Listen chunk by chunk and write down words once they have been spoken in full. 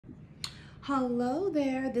Hello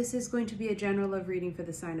there. This is going to be a general love reading for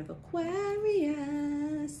the sign of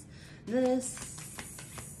Aquarius. I was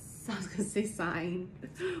going to say sign.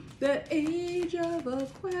 The age of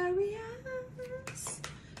Aquarius.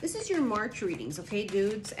 This is your March readings, okay,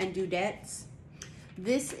 dudes and dudettes?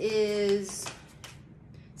 This is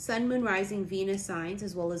Sun, Moon, Rising, Venus signs,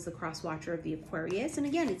 as well as the cross watcher of the Aquarius. And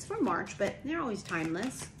again, it's for March, but they're always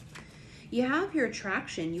timeless. You have your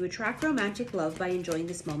attraction. You attract romantic love by enjoying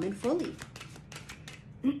this moment fully.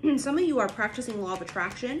 Some of you are practicing law of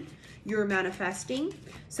attraction. You're manifesting.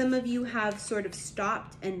 Some of you have sort of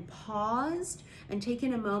stopped and paused and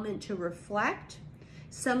taken a moment to reflect.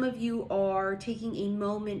 Some of you are taking a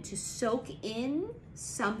moment to soak in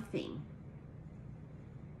something.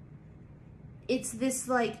 It's this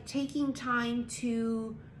like taking time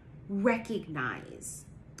to recognize.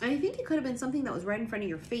 I think it could have been something that was right in front of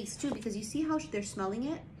your face too, because you see how they're smelling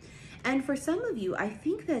it. And for some of you, I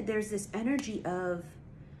think that there's this energy of,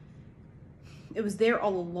 it was there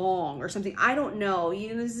all along or something. I don't know.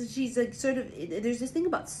 You know, she's like sort of, there's this thing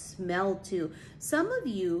about smell too. Some of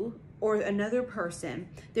you or another person,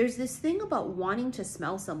 there's this thing about wanting to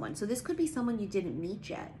smell someone. So this could be someone you didn't meet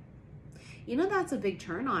yet. You know, that's a big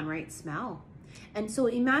turn on, right? Smell. And so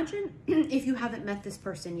imagine if you haven't met this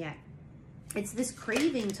person yet. It's this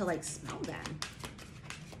craving to like smell them.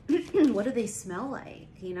 What do they smell like?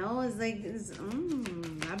 You know, it's like,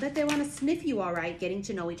 I bet they want to sniff you all right, getting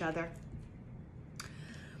to know each other.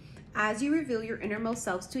 As you reveal your innermost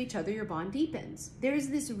selves to each other, your bond deepens. There's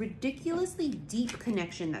this ridiculously deep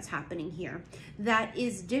connection that's happening here that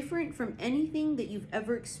is different from anything that you've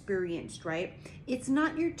ever experienced, right? It's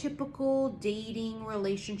not your typical dating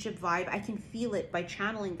relationship vibe. I can feel it by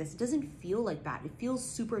channeling this. It doesn't feel like that. It feels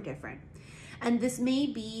super different. And this may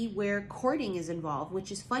be where courting is involved,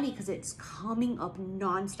 which is funny because it's coming up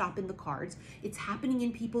nonstop in the cards. It's happening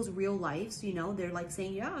in people's real lives. You know, they're like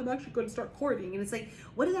saying, yeah, I'm actually going to start courting. And it's like,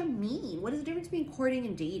 what does that mean? What is the difference between courting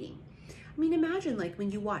and dating? I mean, imagine like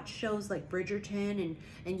when you watch shows like Bridgerton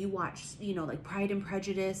and you watch, you know, like Pride and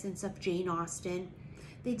Prejudice and stuff, Jane Austen.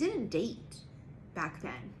 They didn't date back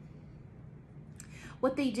then.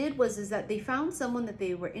 What they did is that they found someone that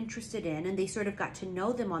they were interested in and they sort of got to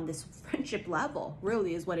know them on this friendship level,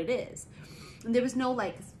 really is what it is. And there was no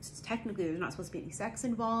like, technically there's not supposed to be any sex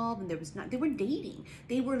involved, and they were dating.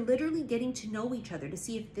 They were literally getting to know each other to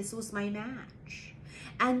see if this was my match.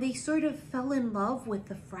 And they sort of fell in love with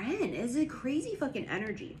the friend. It's a crazy fucking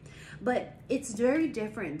energy. But it's very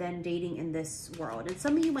different than dating in this world. And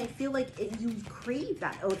some of you might feel like you crave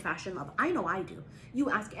that old-fashioned love. I know I do. You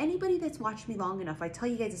ask anybody that's watched me long enough, I tell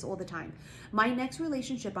you guys this all the time. My next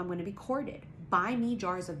relationship, I'm going to be courted. Buy me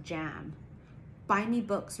jars of jam. Buy me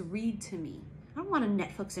books. Read to me. I don't want to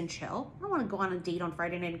Netflix and chill. I don't want to go on a date on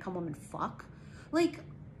Friday night and come home and fuck. Like,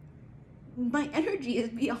 my energy is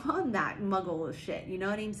beyond that muggle shit. You know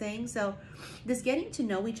what I'm saying? So this getting to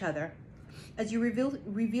know each other, as you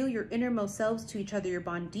reveal your innermost selves to each other, your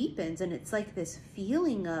bond deepens. And it's like this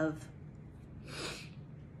feeling of,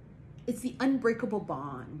 it's the unbreakable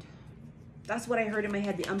bond. That's what I heard in my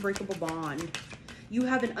head, the unbreakable bond. You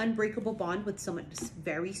have an unbreakable bond with someone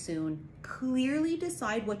very soon. Clearly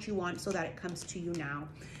decide what you want so that it comes to you now.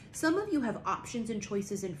 Some of you have options and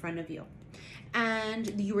choices in front of you.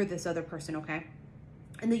 And you are this other person, okay?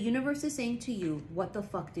 And the universe is saying to you, what the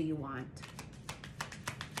fuck do you want?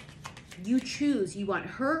 You choose. You want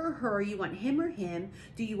her or her. You want him or him.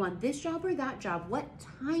 Do you want this job or that job? What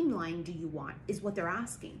timeline do you want is what they're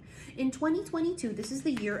asking. In 2022, this is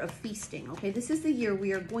the year of feasting, okay? This is the year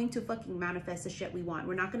we are going to fucking manifest the shit we want.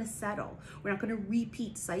 We're not going to settle. We're not going to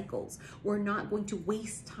repeat cycles. We're not going to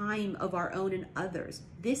waste time of our own and others.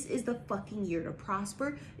 This is the fucking year to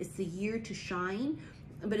prosper. It's the year to shine,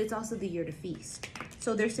 but it's also the year to feast.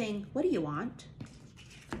 So they're saying, what do you want?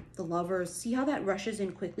 The Lovers, see how that rushes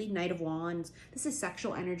in quickly? Knight of Wands. This is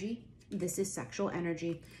sexual energy. This is sexual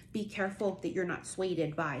energy. Be careful that you're not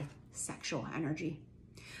swayed by sexual energy.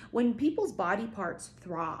 When people's body parts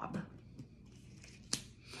throb,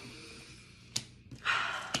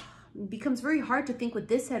 it becomes very hard to think with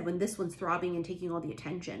this head when this one's throbbing and taking all the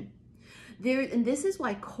attention. And this is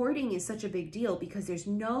why courting is such a big deal, because there's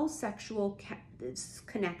no sexual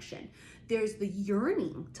connection. There's the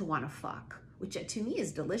yearning to want to fuck, which to me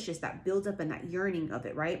is delicious, that builds up and that yearning of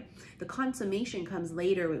it, right? The consummation comes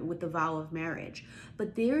later with the vow of marriage.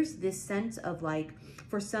 But there's this sense of like,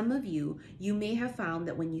 for some of you, you may have found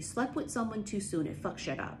that when you slept with someone too soon, it fucks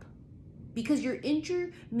shit up. Because you're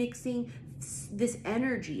intermixing this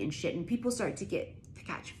energy and shit, and people start to get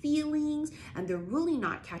to catch feelings, and they're really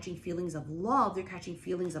not catching feelings of love. They're catching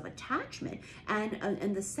feelings of attachment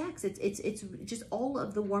and the sex. It's just all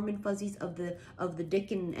of the warm and fuzzies of the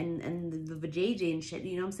dick and the vajayjay and shit.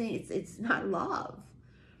 You know what I'm saying? It's not love.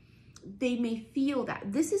 They may feel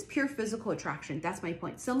that. This is pure physical attraction. That's my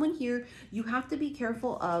point. Someone here, you have to be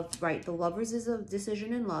careful of, right, the lovers is a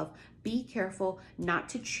decision in love. Be careful not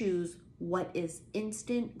to choose what is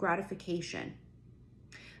instant gratification.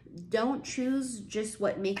 Don't choose just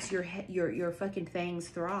what makes your fucking fangs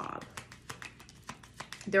throb.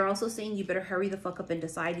 They're also saying you better hurry the fuck up and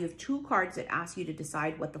decide. You have 2 cards that ask you to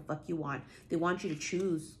decide what the fuck you want. They want you to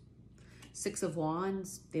choose. 6 of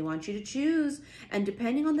Wands, they want you to choose. And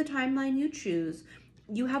depending on the timeline you choose,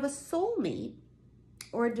 you have a soulmate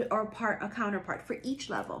or a counterpart for each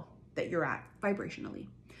level that you're at vibrationally.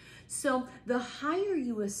 So the higher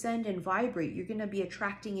you ascend and vibrate, you're going to be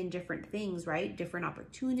attracting in different things, right? Different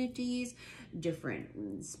opportunities, different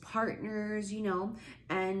partners, you know,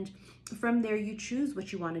 and from there you choose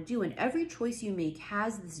what you want to do. And every choice you make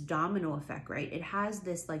has this domino effect, right? It has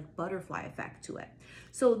this like butterfly effect to it.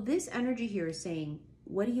 So this energy here is saying,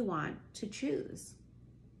 what do you want to choose?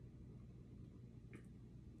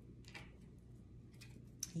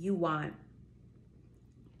 You want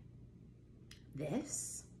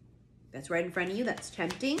this. That's right in front of you. That's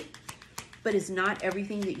tempting, but is not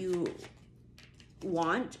everything that you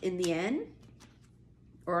want in the end.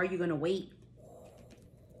 Or are you going to wait?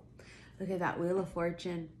 Look at that Wheel of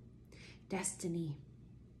Fortune, destiny,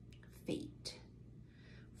 fate,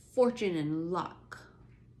 fortune and luck,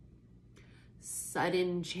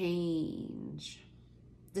 sudden change.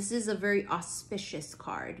 This is a very auspicious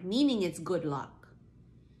card, meaning it's good luck.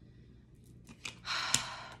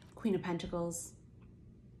 Queen of Pentacles.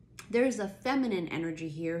 There's a feminine energy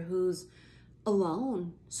here who's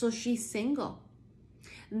alone, so she's single.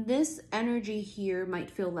 This energy here might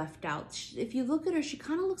feel left out. If you look at her, she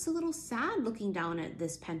kind of looks a little sad looking down at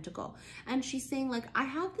this pentacle. And she's saying like, I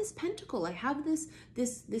have this pentacle. I have this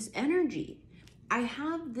energy. I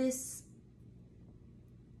have this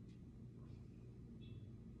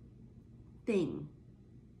thing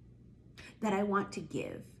that I want to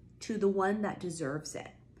give to the one that deserves it.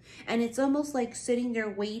 And it's almost like sitting there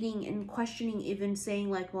waiting and questioning, even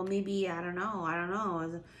saying like, well, maybe, I don't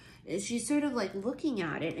know. She's sort of like looking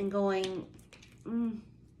at it and going,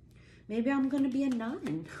 maybe I'm going to be a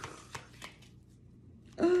nun.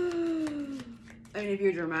 I mean, if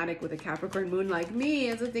you're dramatic with a Capricorn moon like me,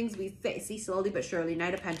 as the things we see slowly but surely.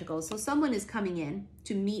 Knight of Pentacles. So someone is coming in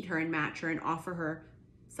to meet her and match her and offer her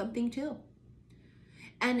something too.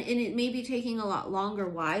 And it may be taking a lot longer.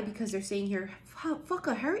 Why? Because they're saying here,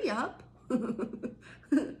 fucka, hurry up.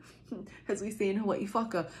 As we say in Hawaii,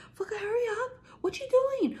 fucka, hurry up. What you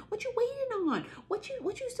doing? What you waiting on? What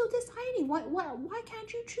you still deciding? Why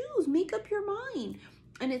can't you choose? Make up your mind.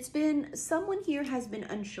 And it's been, someone here has been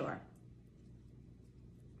unsure.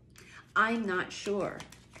 I'm not sure.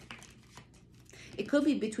 It could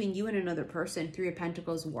be between you and another person. 3 of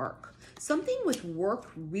Pentacles, work. Something with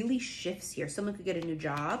work really shifts here. Someone could get a new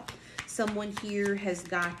job. Someone here has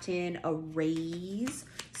gotten a raise.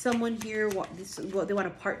 Someone here, they want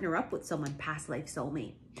to partner up with someone, past life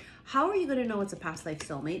soulmate. How are you going to know it's a past life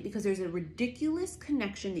soulmate? Because there's a ridiculous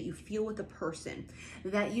connection that you feel with a person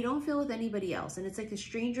that you don't feel with anybody else. And it's like a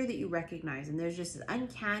stranger that you recognize. And there's just this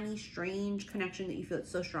uncanny, strange connection that you feel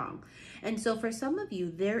it's so strong. And so for some of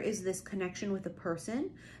you, there is this connection with a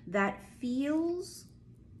person that feels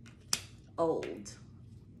old.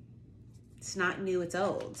 It's not new, it's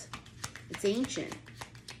old. It's ancient.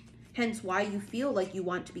 Hence why you feel like you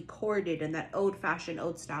want to be courted in that old-fashioned,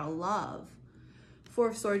 old-style love. 4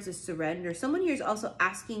 of Swords is surrender. Someone here is also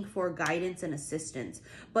asking for guidance and assistance,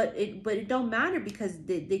 but it don't matter because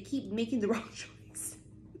they keep making the wrong choices.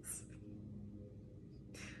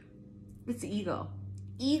 It's ego.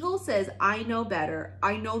 Ego says, I know better.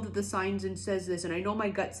 I know that the signs and says this, and I know my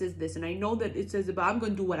gut says this, and I know that it says, but I'm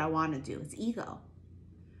going to do what I want to do. It's ego.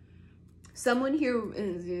 Someone here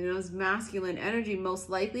is, is masculine energy, most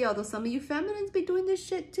likely, although some of you feminines be doing this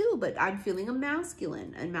shit too, but I'm feeling a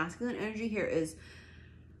masculine, and masculine energy here is,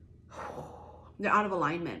 they're out of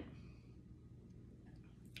alignment.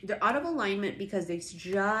 They're out of alignment because they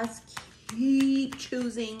just keep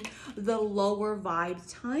choosing the lower vibe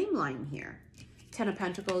timeline here. 10 of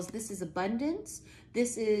Pentacles, this is abundance.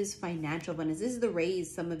 This is financial abundance. This is the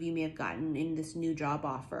raise some of you may have gotten in this new job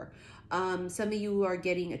offer. Some of you are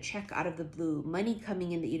getting a check out of the blue, money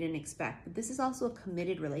coming in that you didn't expect. But this is also a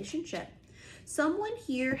committed relationship. Someone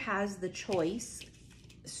here has the choice,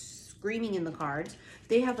 screaming in the cards,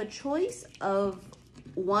 they have a choice of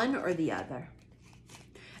one or the other.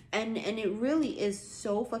 And it really is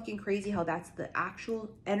so fucking crazy how that's the actual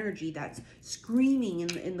energy that's screaming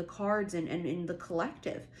in the cards and in the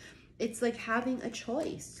collective. It's like having a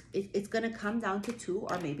choice. It's going to come down to 2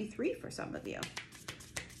 or maybe 3 for some of you.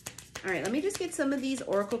 All right, let me just get some of these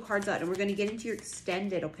oracle cards out, and we're going to get into your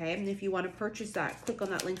extended, okay? And if you want to purchase that, click on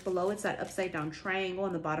that link below. It's that upside down triangle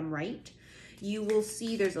on the bottom right. You will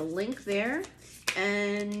see there's a link there,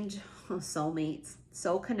 and soulmates,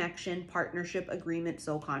 soul connection, partnership, agreement,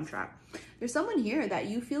 soul contract. There's someone here that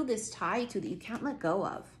you feel this tie to that you can't let go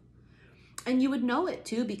of. And you would know it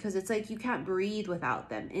too, because it's like you can't breathe without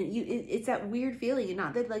them. And it's that weird feeling, and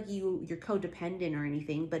not that like you're codependent or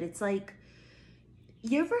anything, but it's like,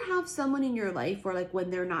 you ever have someone in your life where like when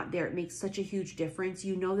they're not there, it makes such a huge difference.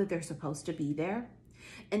 You know that they're supposed to be there.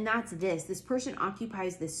 And that's this. This person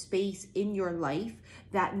occupies this space in your life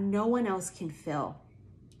that no one else can fill.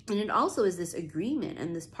 And it also is this agreement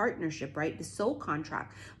and this partnership, right? The soul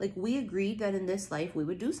contract. Like we agreed that in this life, we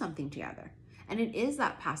would do something together. And it is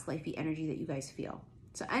that past lifey energy that you guys feel.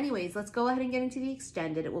 So anyways, let's go ahead and get into the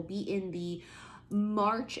extended. It will be in the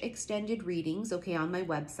March extended readings, okay, on my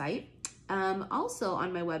website. Also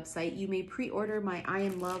on my website, you may pre-order my I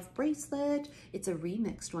Am Love bracelet. It's a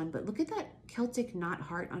remixed one, but look at that Celtic knot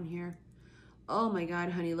heart on here. Oh my God,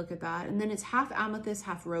 honey, look at that. And then it's half amethyst,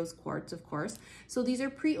 half rose quartz, of course. So these are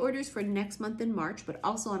pre-orders for next month in March, but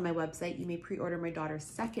also on my website, you may pre-order my daughter's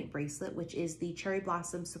second bracelet, which is the Cherry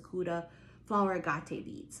Blossom Sakura Flower Agate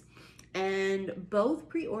beads. And both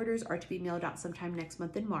pre-orders are to be mailed out sometime next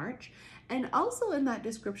month in March. And also in that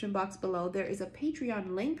description box below, there is a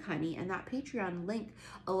Patreon link, honey. And that Patreon link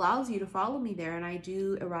allows you to follow me there. And I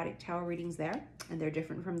do erotic tarot readings there. And they're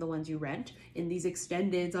different from the ones you rent in these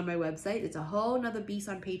extendeds on my website. It's a whole nother beast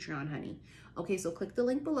on Patreon, honey. Okay, so click the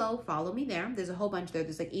link below. Follow me there. There's a whole bunch there.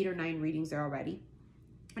 There's like 8 or 9 readings there already.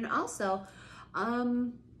 And also,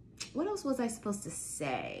 what else was I supposed to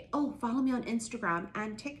say? Oh, follow me on Instagram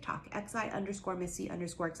and TikTok,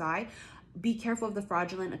 xi_missy_xi. Be careful of the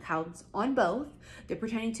fraudulent accounts on both. They're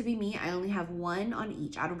pretending to be me. I only have one on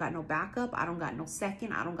each. I don't got no backup. I don't got no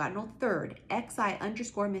second. I don't got no third.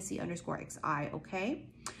 xi_missy_xi, okay?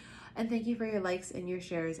 And thank you for your likes and your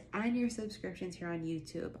shares and your subscriptions here on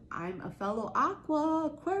YouTube. I'm a fellow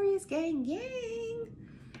Aquarius gang. And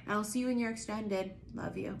I'll see you in your extended.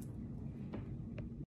 Love you.